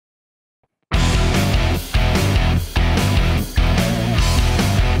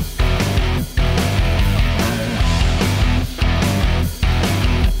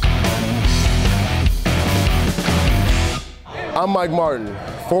I'm Mike Martin,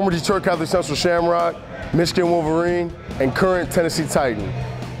 former Detroit Catholic Central Shamrock, Michigan Wolverine, and current Tennessee Titan.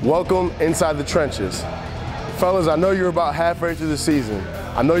 Welcome inside the trenches. Fellas, I know you're about halfway through the season.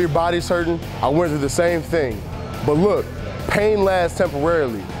 I know your body's hurting. I went through the same thing. But look, pain lasts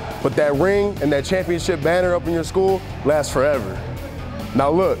temporarily, but that ring and that championship banner up in your school lasts forever. Now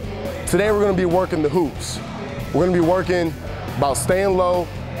look, today we're gonna be working the hoops. We're gonna be working about staying low,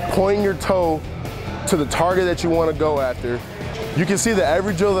 pointing your toe to the target that you wanna go after. You can see that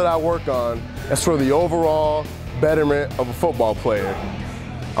every drill that I work on is for the overall betterment of a football player.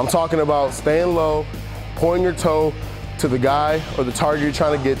 I'm talking about staying low, pointing your toe to the guy or the target you're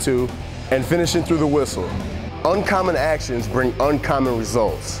trying to get to, and finishing through the whistle. Uncommon actions bring uncommon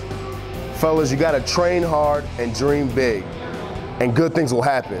results. Fellas, you gotta train hard and dream big, and good things will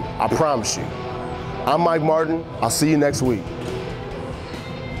happen, I promise you. I'm Mike Martin, I'll see you next week.